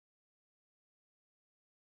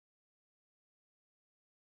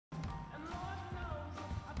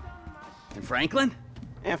And Franklin?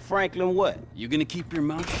 And Franklin what? You gonna keep your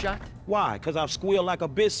mouth shut? Why? 'Cause I've squealed like a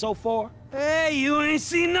bitch so far? Hey, you ain't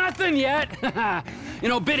seen nothing yet. You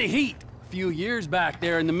know, bit of heat. A few years back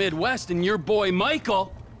there in the Midwest, and your boy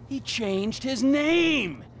Michael, he changed his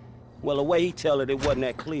name. Well, the way he tell it wasn't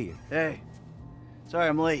that clear. Hey, sorry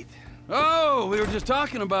I'm late. Oh, we were just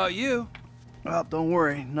talking about you. Well, don't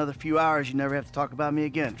worry. Another few hours, you never have to talk about me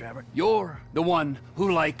again, Trevor. You're the one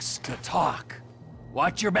who likes to talk.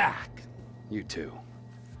 Watch your back, you two.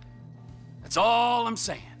 That's all I'm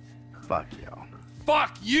saying. Fuck you.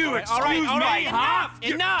 Fuck you, excuse me, huh?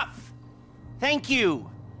 Enough! Thank you.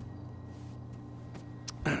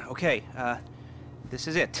 Okay, this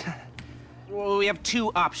is it. Well, we have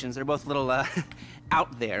two options. They're both a little,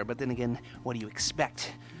 out there, but then again, what do you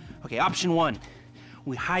expect? Okay, option one.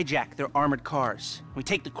 We hijack their armored cars. We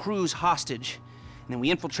take the crews hostage, and then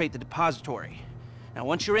we infiltrate the depository. Now,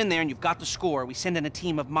 once you're in there and you've got the score, we send in a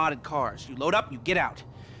team of modded cars. You load up, you get out.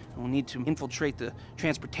 And we'll need to infiltrate the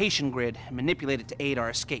transportation grid and manipulate it to aid our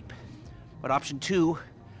escape. But option two,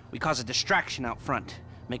 we cause a distraction out front.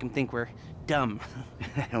 Make them think we're dumb.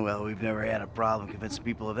 Well, we've never had a problem convincing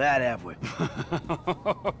people of that, have we?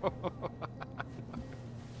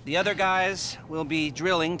 The other guys will be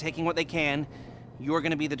drilling, taking what they can. You're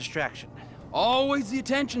gonna be the distraction. Always the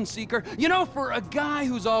attention seeker. You know, for a guy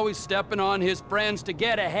who's always stepping on his friends to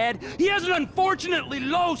get ahead, he has an unfortunately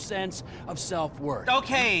low sense of self-worth.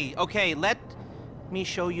 Okay, let me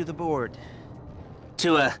show you the board.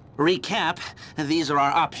 To recap, these are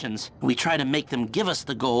our options. We try to make them give us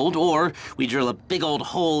the gold, or we drill a big old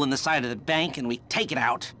hole in the side of the bank and we take it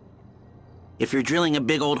out. If you're drilling a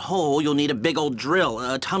big old hole, you'll need a big old drill,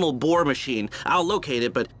 a tunnel bore machine. I'll locate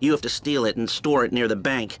it, but you have to steal it and store it near the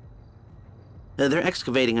bank. They're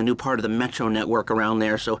excavating a new part of the metro network around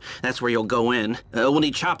there, so that's where you'll go in. We'll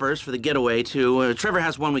need choppers for the getaway, too. Trevor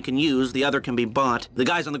has one we can use, the other can be bought. The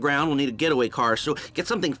guys on the ground will need a getaway car, so get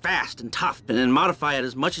something fast and tough, and then modify it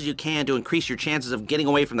as much as you can to increase your chances of getting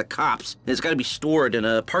away from the cops. It's gotta be stored in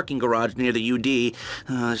a parking garage near the UD.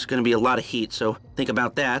 There's gonna be a lot of heat, so think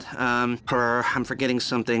about that. I'm forgetting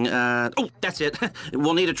something. Oh, that's it.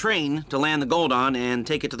 We'll need a train to land the gold on and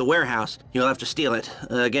take it to the warehouse. You'll have to steal it.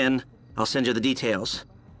 Again, I'll send you the details.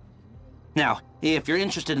 Now, if you're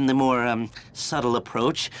interested in the more, subtle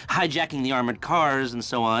approach, hijacking the armored cars and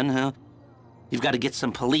so on, you've got to get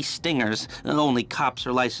some police stingers. Only cops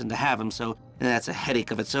are licensed to have them, so that's a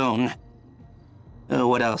headache of its own.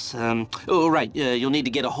 What else? Oh, right, you'll need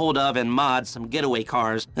to get a hold of and mod some getaway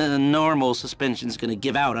cars. Normal suspension's gonna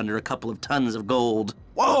give out under a couple of tons of gold.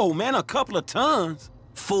 Whoa, man, a couple of tons?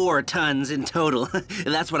 4 tons in total.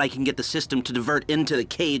 That's what I can get the system to divert into the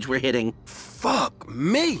cage we're hitting. Fuck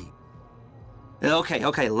me.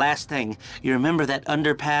 Okay, last thing. You remember that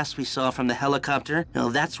underpass we saw from the helicopter? Well,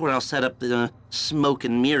 that's where I'll set up the smoke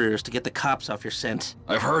and mirrors to get the cops off your scent.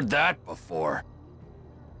 I've heard that before.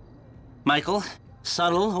 Michael,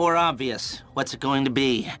 subtle or obvious? What's it going to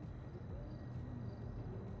be?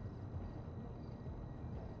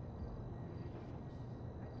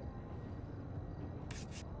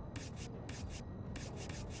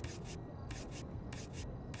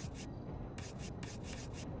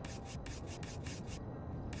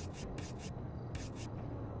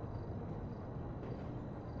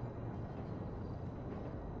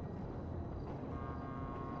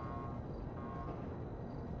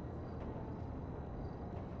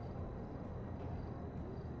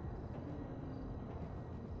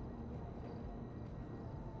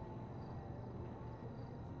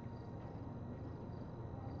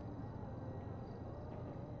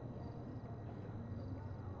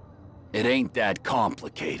 It ain't that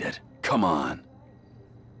complicated. Come on.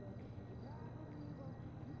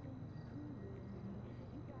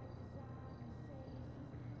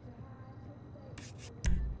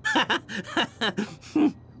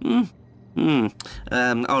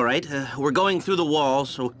 All right. We're going through the wall,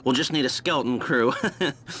 so we'll just need a skeleton crew.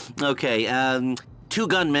 Okay, 2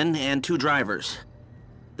 gunmen and 2 drivers.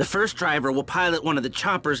 The first driver will pilot one of the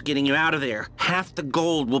choppers getting you out of there. Half the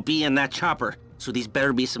gold will be in that chopper, so these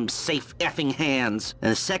better be some safe effing hands.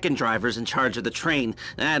 And the second driver's in charge of the train.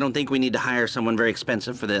 I don't think we need to hire someone very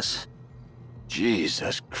expensive for this.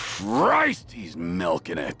 Jesus Christ, he's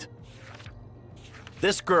milking it.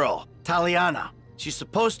 This girl, Taliana, she's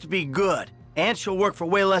supposed to be good, and she'll work for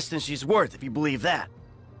way less than she's worth, if you believe that.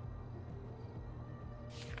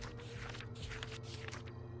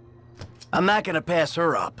 I'm not gonna pass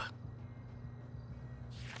her up.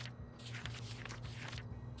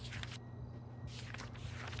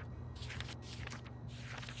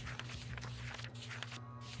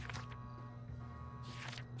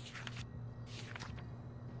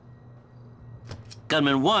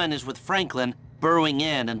 Gunman 1 is with Franklin, burrowing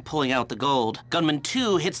in and pulling out the gold. Gunman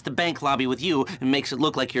 2 hits the bank lobby with you and makes it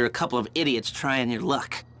look like you're a couple of idiots trying your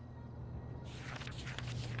luck.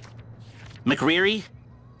 McReary?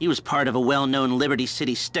 He was part of a well-known Liberty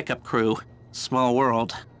City stick-up crew. Small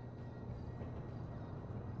world.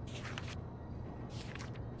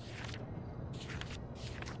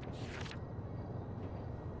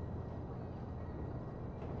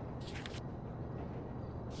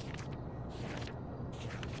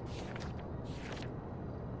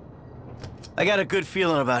 I got a good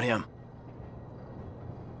feeling about him.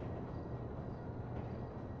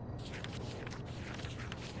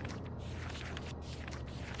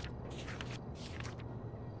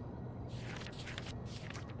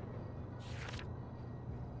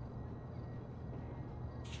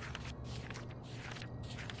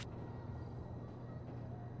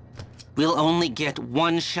 We'll only get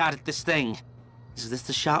one shot at this thing. Is this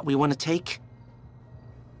the shot we want to take?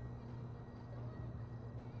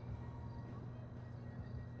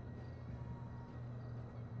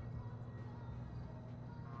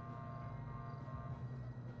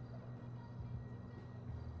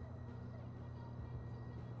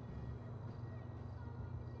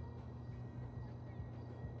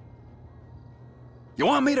 You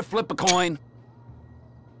want me to flip a coin?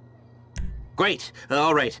 Great.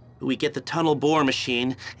 All right. We get the tunnel bore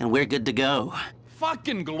machine, and we're good to go.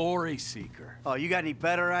 Fucking glory seeker. Oh, you got any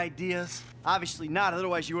better ideas? Obviously not,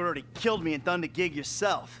 otherwise you would already killed me and done the gig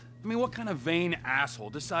yourself. I mean, what kind of vain asshole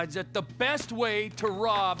decides that the best way to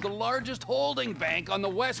rob the largest holding bank on the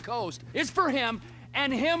West Coast is for him,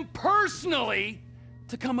 and him personally,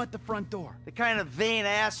 to come at the front door? The kind of vain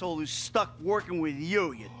asshole who's stuck working with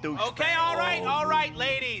you douche. Okay, all right,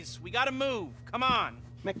 ladies. We gotta move. Come on.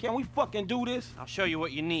 Man, can we fucking do this? I'll show you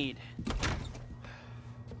what you need.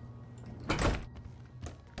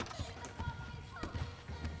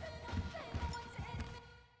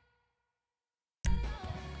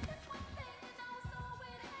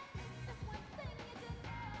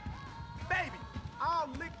 Baby, I'll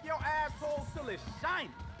lick your asshole till it's shiny.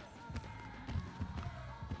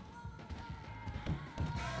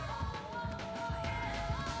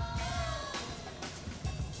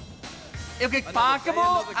 If it's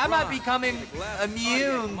possible, I might be becoming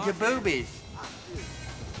immune to boobies.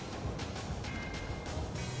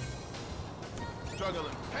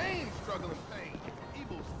 Struggling pain, struggling